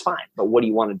completely. That's fine. But what do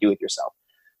you want to do with yourself?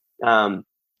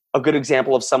 A good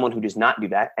example of someone who does not do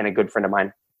that, and a good friend of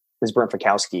mine, is Brent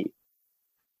Fikowski.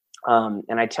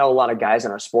 And I tell a lot of guys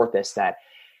in our sport this, that,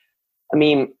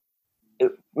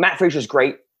 Matt Fraser's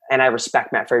great, and I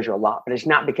respect Matt Fraser a lot, but it's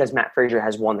not because Matt Fraser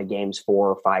has won the games 4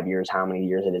 or 5 years, how many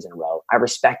years it is in a row. I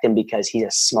respect him because he's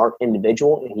a smart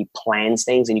individual and he plans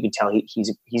things, and you can tell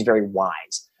he's very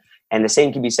wise. And the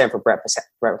same can be said for Brent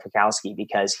Fikowski,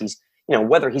 because he's,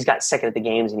 whether he's got second at the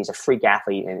games and he's a freak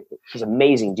athlete and he's an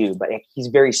amazing dude, but he's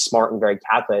very smart and very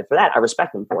calculated. For that, I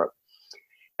respect him for it.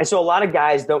 And so a lot of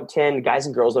guys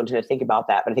and girls don't tend to think about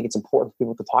that, but I think it's important for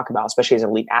people to talk about, especially as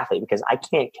an elite athlete, because I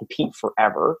can't compete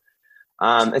forever.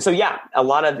 And so, a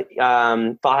lot of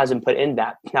thought has been put in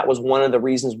that. That was one of the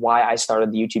reasons why I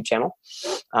started the YouTube channel.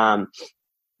 Not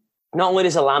only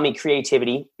does it allow me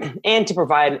creativity and to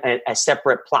provide a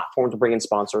separate platform to bring in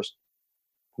sponsors,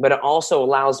 but it also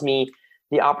allows me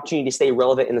the opportunity to stay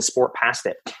relevant in the sport past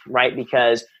it, right?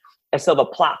 Because instead of a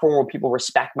platform where people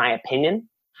respect my opinion,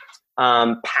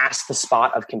 past the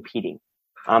spot of competing.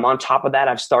 On top of that,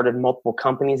 I've started multiple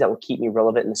companies that will keep me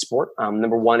relevant in the sport.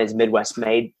 Number one is Midwest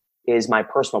Made, is my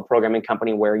personal programming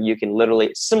company, where you can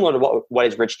literally, similar to what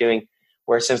is Rich doing,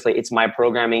 where essentially it's my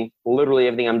programming, literally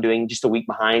everything I'm doing just a week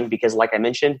behind, because like I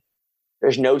mentioned,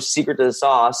 there's no secret to the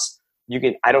sauce.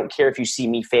 I don't care if you see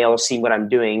me fail, see what I'm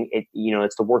doing.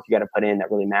 It's the work you got to put in that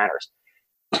really matters.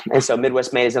 And so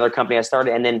Midwest Made is another company I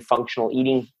started. And then Functional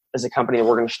Eating is a company that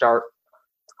we're going to start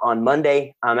on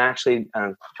Monday. Actually,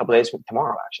 a couple of days from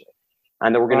tomorrow, actually.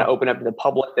 And then we're going to open up to the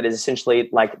public. That is essentially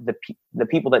like the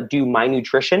people that do my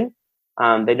nutrition.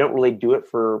 They don't really do it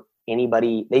for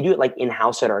anybody. They do it like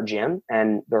in-house at our gym,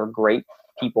 and they're great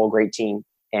people, great team.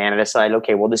 And I decided,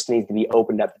 okay, well, this needs to be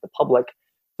opened up to the public,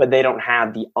 but they don't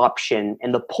have the option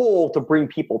and the pull to bring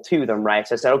people to them, right?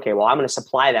 So I said, okay, well, I'm going to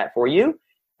supply that for you.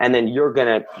 And then you're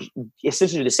going to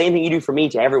essentially do the same thing you do for me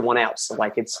to everyone else. So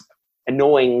like, it's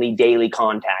annoyingly daily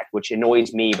contact, which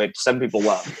annoys me, but some people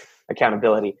love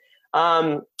accountability.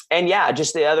 And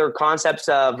just the other concepts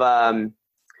of I'm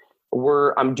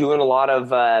doing a lot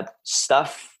of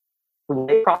stuff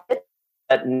related profit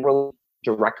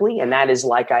directly, and that is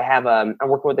like I'm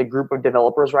working with a group of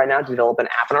developers right now to develop an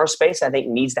app in our space. I think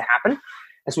needs to happen,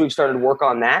 and so we've started work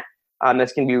on that.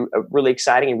 That's going to be really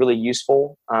exciting and really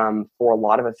useful for a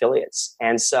lot of affiliates.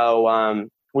 And so I'm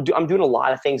doing a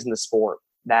lot of things in the sport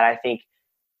that I think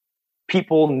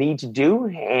people need to do,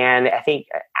 and I think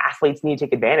athletes need to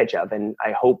take advantage of. And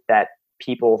I hope that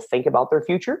people think about their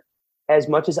future as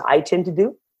much as I tend to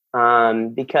do.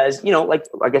 Because,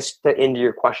 I guess to end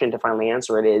your question, to finally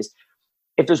answer it, is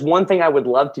if there's one thing I would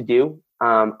love to do,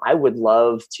 I would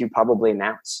love to probably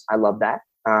announce. I love that.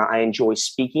 I enjoy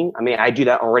speaking. I mean, I do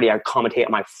that already. I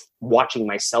commentate on watching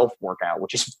myself work out,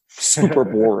 which is super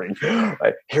boring.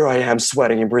 Here I am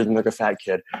sweating and breathing like a fat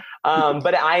kid.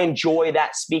 But I enjoy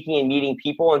that, speaking and meeting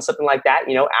people and something like that.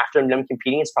 After I'm done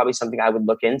competing, it's probably something I would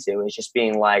look into, is just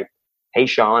being like, hey,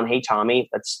 Sean, hey, Tommy,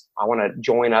 I want to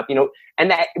join up,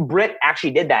 and that Brent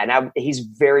actually did that. And he's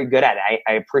very good at it.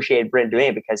 I appreciated Brent doing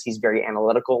it because he's very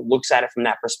analytical, looks at it from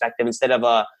that perspective instead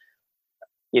of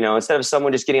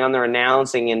someone just getting on there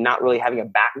announcing and not really having a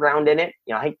background in it.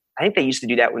 I think they used to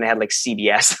do that when they had like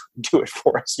CBS do it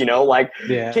for us,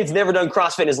 Kid's never done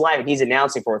CrossFit in his life and he's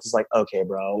announcing for us. It's like, okay,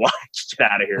 bro,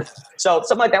 get out of here. So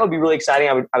something like that would be really exciting.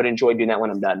 I would enjoy doing that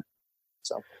when I'm done.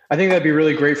 So I think that'd be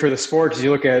really great for the sport, because you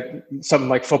look at something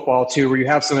like football too, where you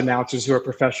have some announcers who are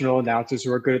professional announcers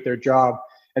who are good at their job.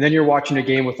 And then you're watching a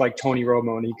game with like Tony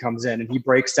Romo, and he comes in and he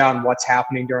breaks down what's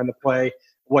happening during the play,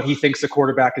 what he thinks the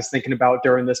quarterback is thinking about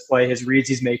during this play, his reads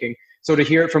he's making. So to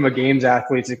hear it from a games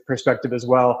athlete's perspective as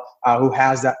well, who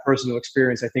has that personal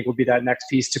experience, I think would be that next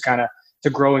piece to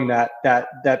growing that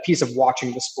piece of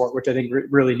watching the sport, which I think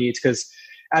really needs. Because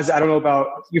as I don't know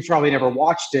about, you've probably never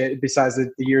watched it besides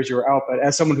the years you were out, but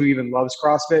as someone who even loves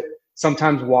CrossFit,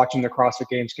 sometimes watching the CrossFit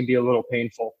Games can be a little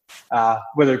painful,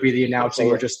 whether it be the announcing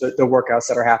or just the workouts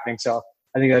that are happening. So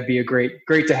I think that'd be a great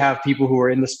to have people who are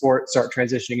in the sport start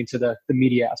transitioning into the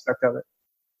media aspect of it.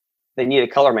 They need a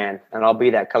color man, and I'll be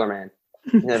that color man.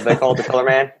 They call it the color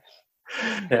man.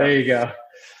 Yeah. There you go.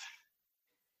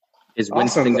 Is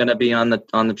Winston going to be on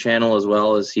the channel as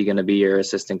well? Is he going to be your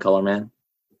assistant color man?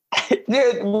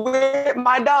 Dude,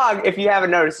 my dog, if you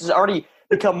haven't noticed,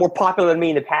 become more popular than me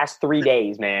in the past 3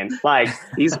 days, man. Like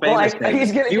He's famous.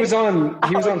 like, He was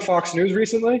on Fox News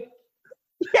recently.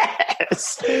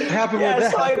 Yes. What happened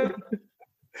with that?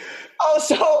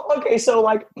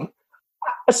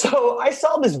 So I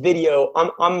saw this video.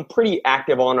 I'm pretty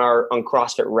active on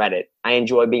CrossFit Reddit. I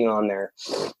enjoy being on there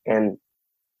and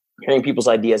hearing people's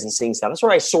ideas and seeing stuff. That's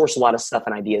where I source a lot of stuff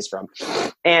and ideas from.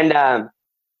 And I'm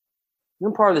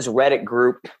part of this Reddit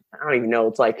group. I don't even know.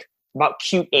 It's like about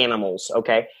cute animals.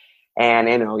 Okay. And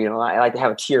I like to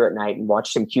have a tear at night and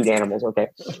watch some cute animals. Okay.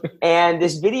 And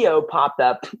this video popped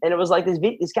up, and it was like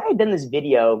this guy had done this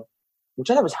video, which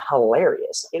I thought was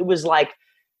hilarious. It was like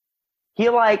he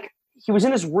was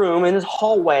in this room in this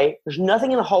hallway. There's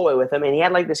nothing in the hallway with him, and he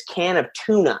had like this can of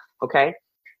tuna. Okay.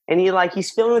 And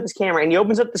he's filming with this camera, and he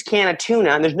opens up this can of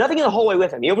tuna, and there's nothing in the hallway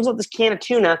with him. He opens up this can of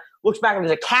tuna, looks back, and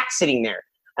there's a cat sitting there.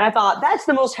 And I thought, that's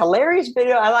the most hilarious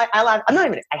video. I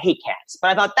hate cats,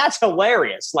 but I thought that's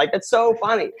hilarious. Like, that's so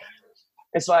funny.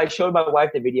 And so I showed my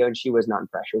wife the video, and she was not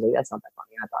impressed. She was like, that's not that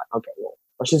funny. And I thought, okay, well,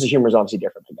 our sense of humor is obviously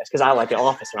different, I guess, because I like The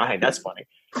Office, and I think that's funny.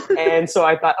 And so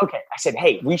I thought, okay, I said,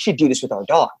 hey, we should do this with our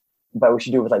dog, but we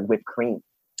should do it with like whipped cream.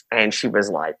 And she was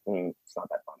like, it's not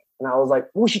that funny. And I was like,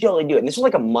 we should totally do it. And this was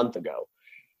like a month ago.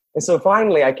 And so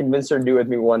finally I convinced her to do it with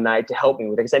me one night to help me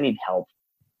with it because I need help.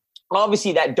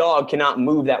 Obviously that dog cannot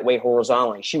move that way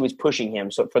horizontally. She was pushing him.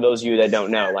 So for those of you that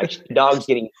don't know, like dogs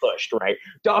getting pushed, right?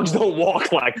 Dogs don't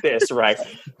walk like this, right?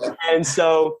 And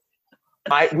so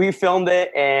we filmed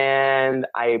it and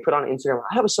I put it on Instagram.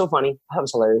 I thought it was so funny. I thought it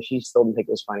was hilarious. She still didn't think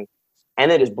it was funny.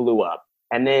 And then it just blew up.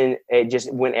 And then it just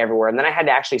went everywhere. And then I had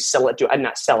to actually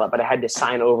not sell it, but I had to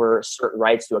sign over certain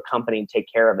rights to a company to take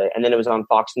care of it. And then it was on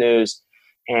Fox News.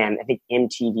 And I think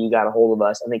MTV got a hold of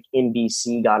us. I think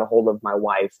NBC got a hold of my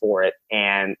wife for it.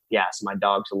 And yeah, so my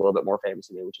dog's a little bit more famous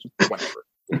than me, which is whatever.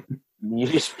 You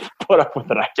just put up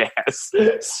with it, I guess.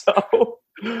 So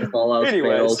all else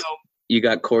fails, you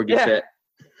got Corgi Fit.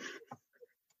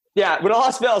 Yeah, when all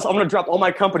else fails, I'm going to drop all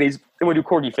my companies and we'll do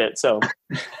Corgi Fit. So...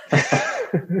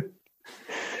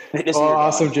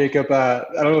 awesome, Jacob. I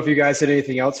don't know if you guys had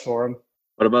anything else for him.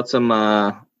 What about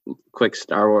some quick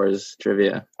Star Wars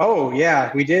trivia? Oh,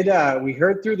 yeah. We did. We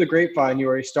heard through the grapevine you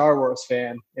are a Star Wars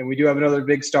fan, and we do have another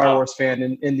big Star Wars fan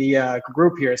in the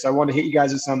group here. So I want to hit you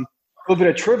guys with a little bit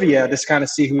of trivia to kind of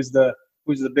see who's the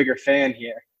bigger fan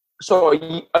here. So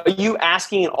are you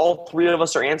asking and all three of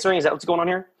us are answering? Is that what's going on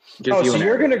here? So you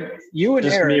and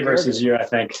just Eric. Me versus you, I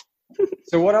think.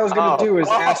 So what I was going to do is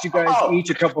ask you guys each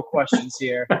a couple questions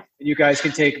here, and you guys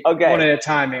can take one at a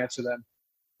time, answer them.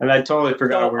 And I totally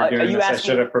forgot we were doing this. I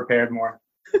should have prepared more.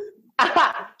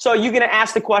 So you're going to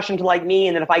ask the question to like me,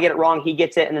 and then if I get it wrong, he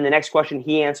gets it, and then the next question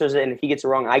he answers it, and if he gets it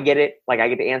wrong, I get it. Like I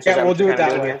get to answer. Yeah, we'll do it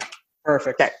that way. Here?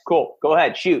 Perfect. Okay, cool. Go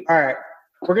ahead, shoot. All right,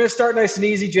 we're going to start nice and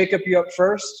easy. Jacob, you up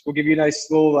first. We'll give you a nice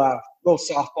little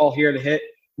softball here to hit.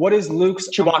 What is Luke's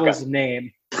uncle's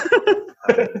name?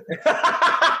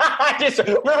 I just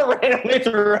randomly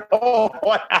threw. Oh,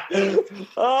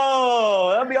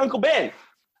 that'd be Uncle Ben.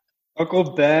 Uncle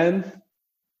Ben.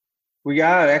 We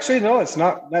got it. Actually, no, it's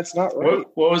not. That's not right.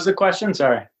 What was the question?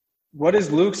 Sorry. What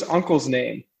is Luke's uncle's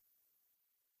name?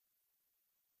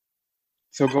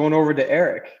 So going over to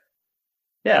Eric.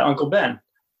 Yeah, Uncle Ben.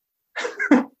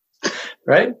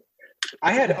 Right?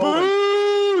 I had Owen.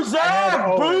 Boo,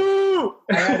 Zach! Boo!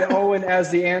 I had Owen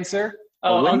as the answer.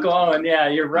 Oh, Owen? Uncle Owen. Yeah,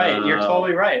 you're right. You're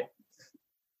totally right.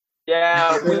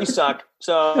 Yeah, we suck.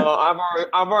 So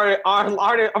I've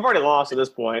already lost at this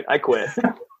point. I quit.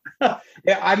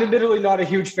 Yeah, I'm admittedly not a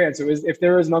huge fan. So if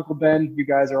there is an Uncle Ben, you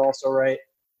guys are also right.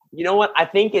 You know what? I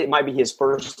think it might be his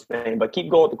first name, but keep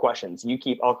going with the questions. You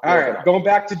keep. All right, going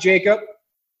back to Jacob.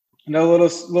 Another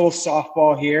little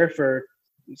softball here for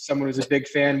someone who's a big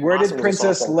fan. Where did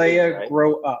Princess Leia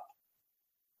grow up?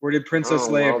 Where did Princess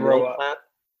Leia grow up?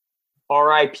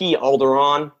 R.I.P.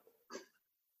 Alderaan.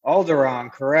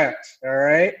 Alderaan, correct. All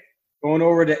right. Going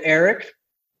over to Eric.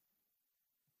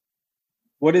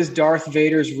 What is Darth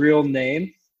Vader's real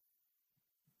name?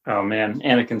 Oh, man.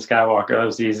 Anakin Skywalker. That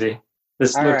was easy.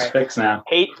 This looks fixed now.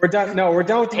 We're done. No, we're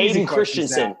done with the Hayden easy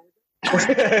Christensen.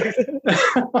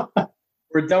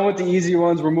 We're done with the easy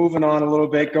ones. We're moving on a little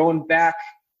bit. Going back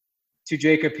to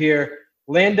Jacob here.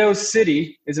 Lando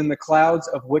City is in the clouds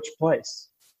of which place?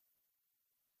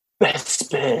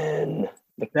 Bespin.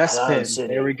 Bespin.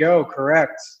 There we go.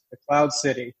 Correct. The Cloud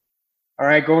City. All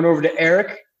right, going over to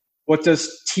Eric. What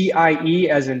does TIE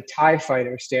as in TIE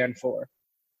Fighter stand for?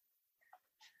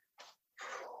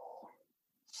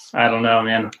 I don't know,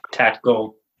 man.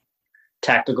 Tactical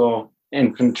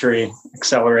infantry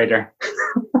accelerator.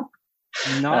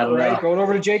 Not right. Going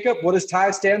over to Jacob. What does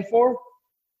TIE stand for?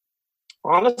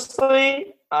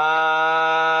 Honestly,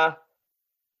 I'm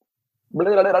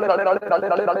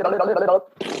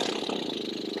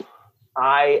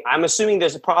assuming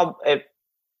there's a problem.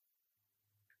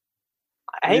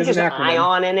 I think there's an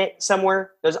ion in it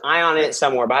somewhere. There's ion in it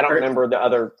somewhere, but I don't remember the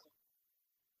other.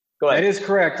 Go ahead. That is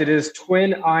correct. It is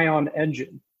twin ion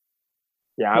engine.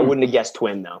 Yeah, I wouldn't have guessed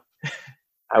twin though.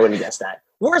 I wouldn't have guessed that.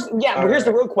 Here's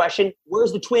the real question: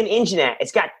 where's the twin engine at?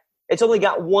 It's only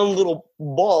got one little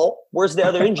ball. Where's the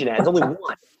other engine at? It's only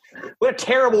one. What a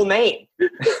terrible name.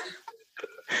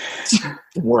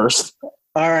 Worst.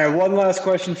 All right, one last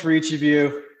question for each of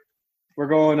you. We're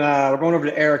going over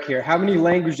to Eric here. How many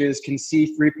languages can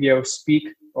C-3PO speak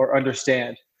or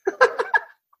understand?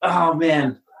 Oh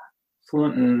man,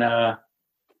 fluent in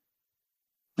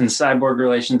cyborg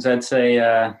relations, I'd say.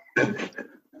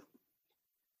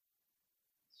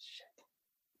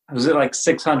 Was it like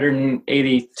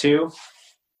 682? No. So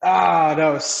I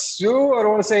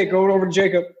don't want to say it. Going over to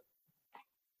Jacob.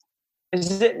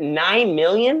 Is it 9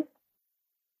 million?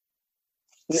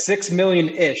 6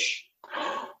 million-ish.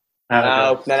 Then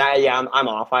I'm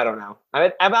off. I don't know.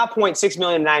 At that point, 6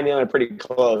 million and 9 million are pretty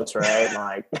close, right?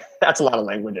 Like, that's a lot of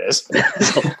languages.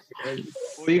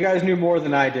 Well, you guys knew more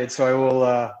than I did, so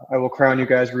I will crown you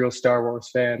guys real Star Wars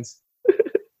fans.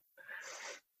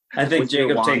 I think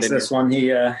Jacob takes this one. He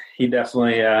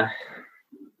definitely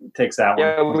takes that one.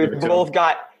 Yeah, we both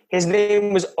got. His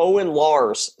name was Owen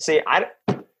Lars. See,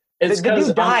 the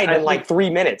dude died in like 3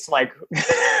 minutes. Like,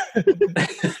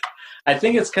 I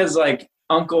think it's because like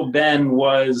Uncle Ben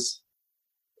was.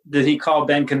 Did he call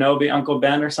Ben Kenobi Uncle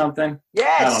Ben or something?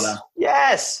 Yes. I don't know.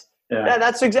 Yes. Yeah,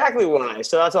 that's exactly why.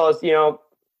 So that's all.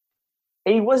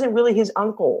 He wasn't really his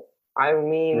uncle. I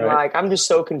mean, like, I'm just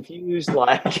so confused.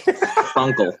 Like,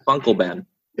 Funkle Ben.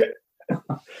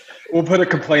 We'll put a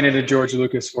complaint into George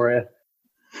Lucas for you.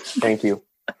 Thank you.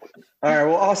 All right.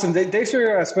 Well, awesome. Thanks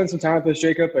for spending some time with us,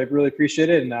 Jacob. I really appreciate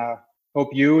it, and hope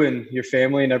you and your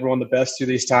family and everyone the best through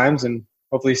these times. And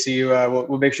hopefully, see you.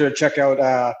 We'll make sure to check out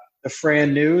the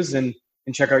Fran News and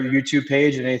check out your YouTube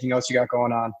page and anything else you got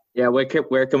going on. Yeah. Where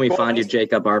can we find you,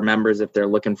 Jacob? Our members, if they're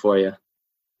looking for you.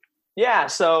 Yeah,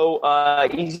 so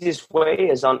easiest way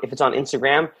is if it's on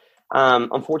Instagram.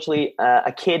 Unfortunately,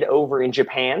 a kid over in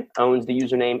Japan owns the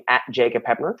username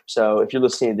 @JacobHepner. So if you're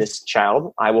listening to this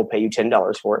child, I will pay you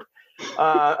 $10 for it.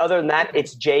 Other than that,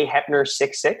 it's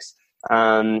jhepner66.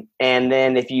 And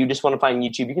then if you just want to find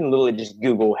YouTube, you can literally just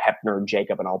Google Hepner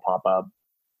Jacob and I'll pop up.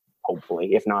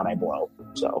 Hopefully, if not, I blow.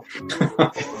 So.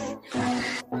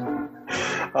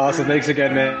 Awesome. Thanks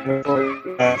again, man.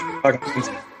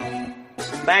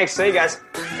 Thanks. See you guys.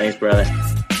 Thanks, brother.